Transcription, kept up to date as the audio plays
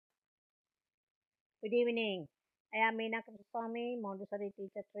Good evening. I am Meena Swami, Montessori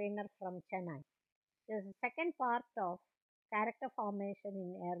teacher trainer from Chennai. This is the second part of character formation in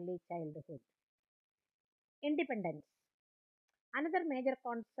early childhood. Independence. Another major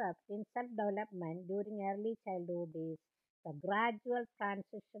concept in self development during early childhood is the gradual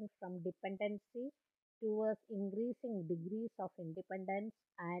transition from dependency towards increasing degrees of independence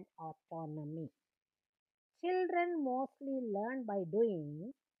and autonomy. Children mostly learn by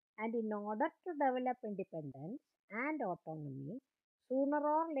doing, and in order to develop independence and autonomy, sooner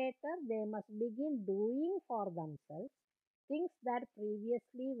or later they must begin doing for themselves things that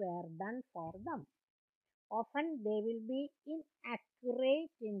previously were done for them. Often they will be inaccurate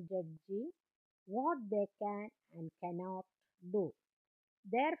in judging what they can and cannot do.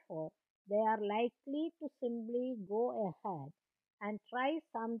 Therefore, they are likely to simply go ahead and try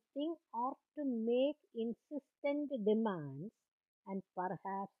something or to make insistent demands and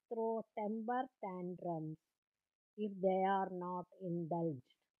perhaps throw temper tantrums if they are not indulged.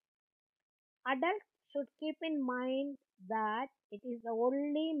 Adults should keep in mind that it is the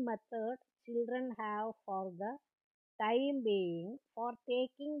only method children have for the time being for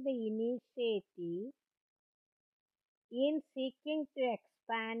taking the initiative in seeking to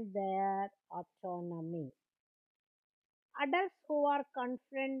expand their autonomy. Adults who are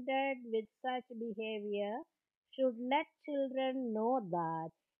confronted with such behavior should let children know that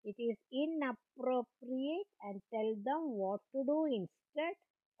it is inappropriate and tell them what to do instead,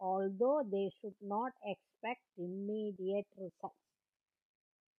 although they should not expect immediate results.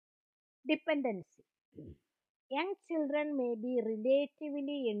 Dependency. Young children may be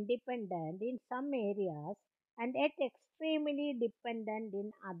relatively independent in some areas and yet extremely dependent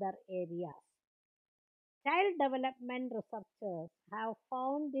in other areas. Child development researchers have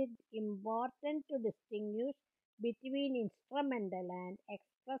found it important to distinguish between instrumental and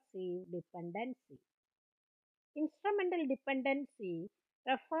expressive dependency. Instrumental dependency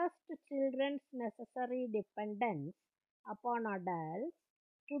refers to children's necessary dependence upon adults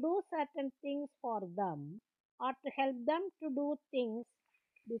to do certain things for them or to help them to do things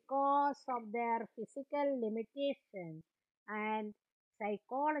because of their physical limitations and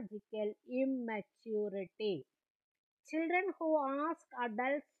psychological immaturity. Children who ask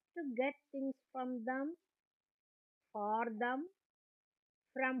adults to get things from them, for them,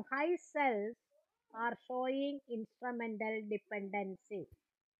 from high self are showing instrumental dependency.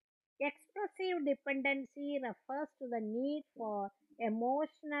 Expressive dependency refers to the need for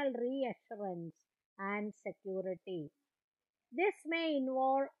emotional reassurance and security. This may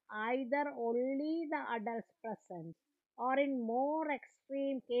involve either only the adult's presence or, in more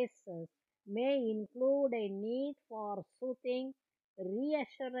extreme cases, may include a need for soothing,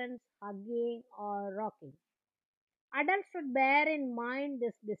 reassurance, hugging, or rocking. Adults should bear in mind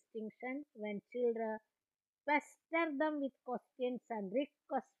this distinction when children pester them with questions and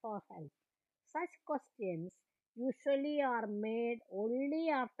requests for help. Such questions usually are made only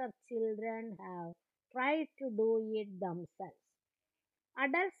after children have tried to do it themselves.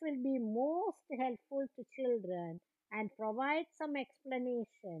 Adults will be most helpful to children and provide some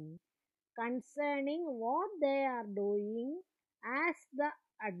explanation concerning what they are doing as the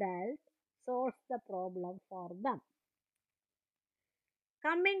adult solves the problem for them.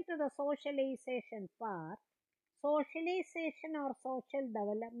 Coming to the socialization part, socialization or social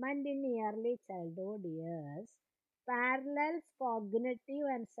development in early childhood years parallels cognitive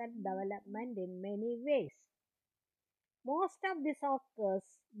and self development in many ways. Most of this occurs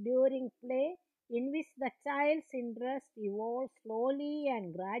during play, in which the child's interest evolves slowly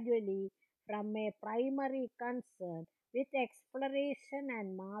and gradually from a primary concern with exploration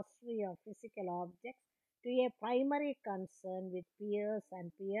and mastery of physical objects to a primary concern with peers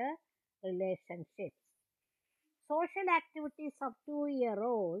and peer relationships. Social activities of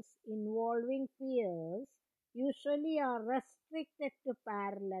 2-year-olds involving peers usually are restricted to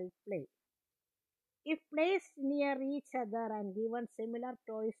parallel play. If placed near each other and given similar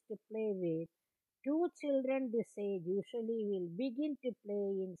toys to play with, two children this age usually will begin to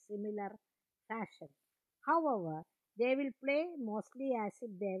play in similar fashion. However, they will play mostly as if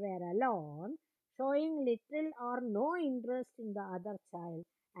they were alone, showing little or no interest in the other child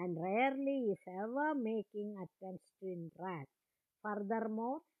and rarely, if ever, making attempts to interact.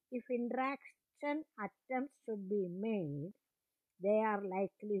 Furthermore, if interaction attempts should be made, they are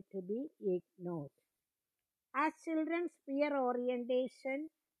likely to be ignored. As children's peer orientation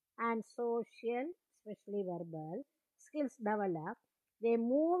and social, especially verbal, skills develop, they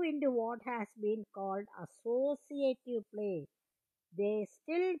move into what has been called associative play. They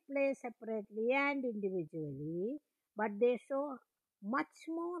still play separately and individually, but they show much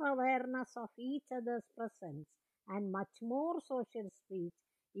more awareness of each other's presence, and much more social speech,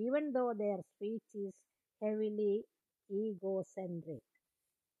 even though their speech is heavily egocentric.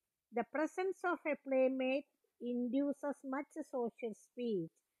 The presence of a playmate induces much social speech,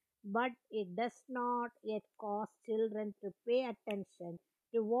 but it does not yet cause children to pay attention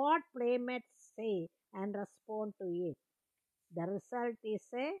to what playmates say and respond to it. The result is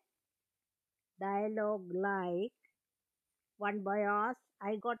a dialogue like one boy asked,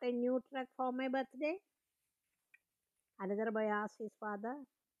 I got a new truck for my birthday. Another boy asked his father,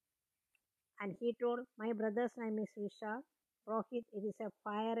 and he told, my brother's name is Vishal. Rohit, it is a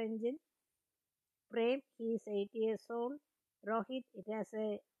fire engine. Prem, he is 8 years old. Rohit, it has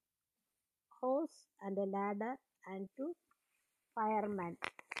a hose and a ladder and two firemen.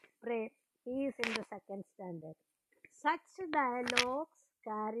 Prem, he is in the second standard. Such dialogues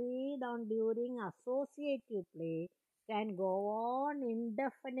carried on during associative play can go on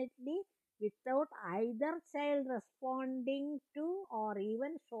indefinitely without either child responding to or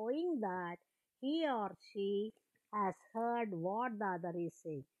even showing that he or she has heard what the other is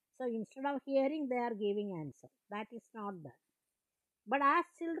saying. So instead of hearing, they are giving answer. That is not that. But as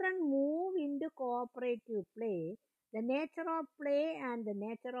children move into cooperative play, the nature of play and the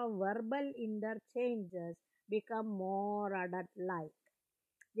nature of verbal interchanges become more adult like.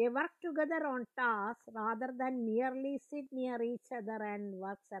 They work together on tasks rather than merely sit near each other and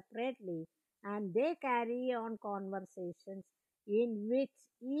work separately, and they carry on conversations in which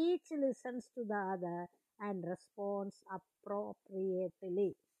each listens to the other and responds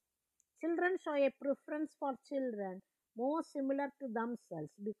appropriately. Children show a preference for children more similar to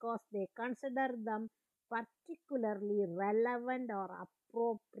themselves because they consider them particularly relevant or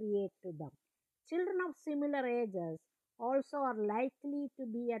appropriate to them. Children of similar ages also are likely to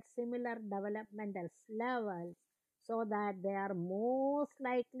be at similar developmental levels so that they are most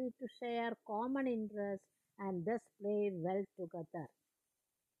likely to share common interests and thus play well together.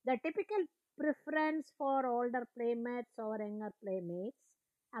 The typical preference for older playmates over younger playmates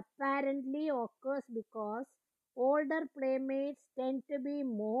apparently occurs because older playmates tend to be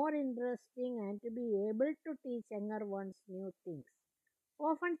more interesting and to be able to teach younger ones new things.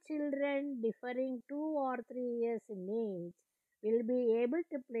 Often, children differing 2 or 3 years in age will be able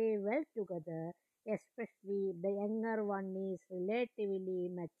to play well together, especially if the younger one is relatively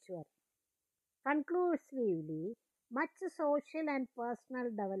mature. Conclusively, much social and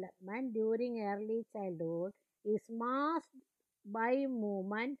personal development during early childhood is masked by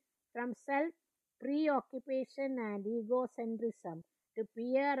movement from self preoccupation and egocentrism to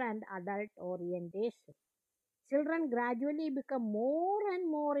peer and adult orientation. Children gradually become more and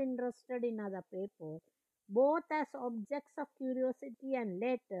more interested in other people, both as objects of curiosity and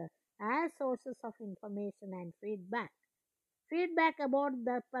later as sources of information and feedback. Feedback about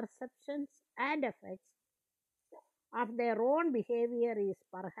the perceptions and effects of their own behavior is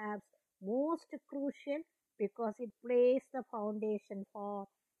perhaps most crucial because it lays the foundation for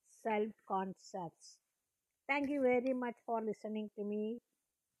self concepts. Thank you very much for listening to me.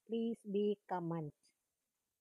 Please be comment.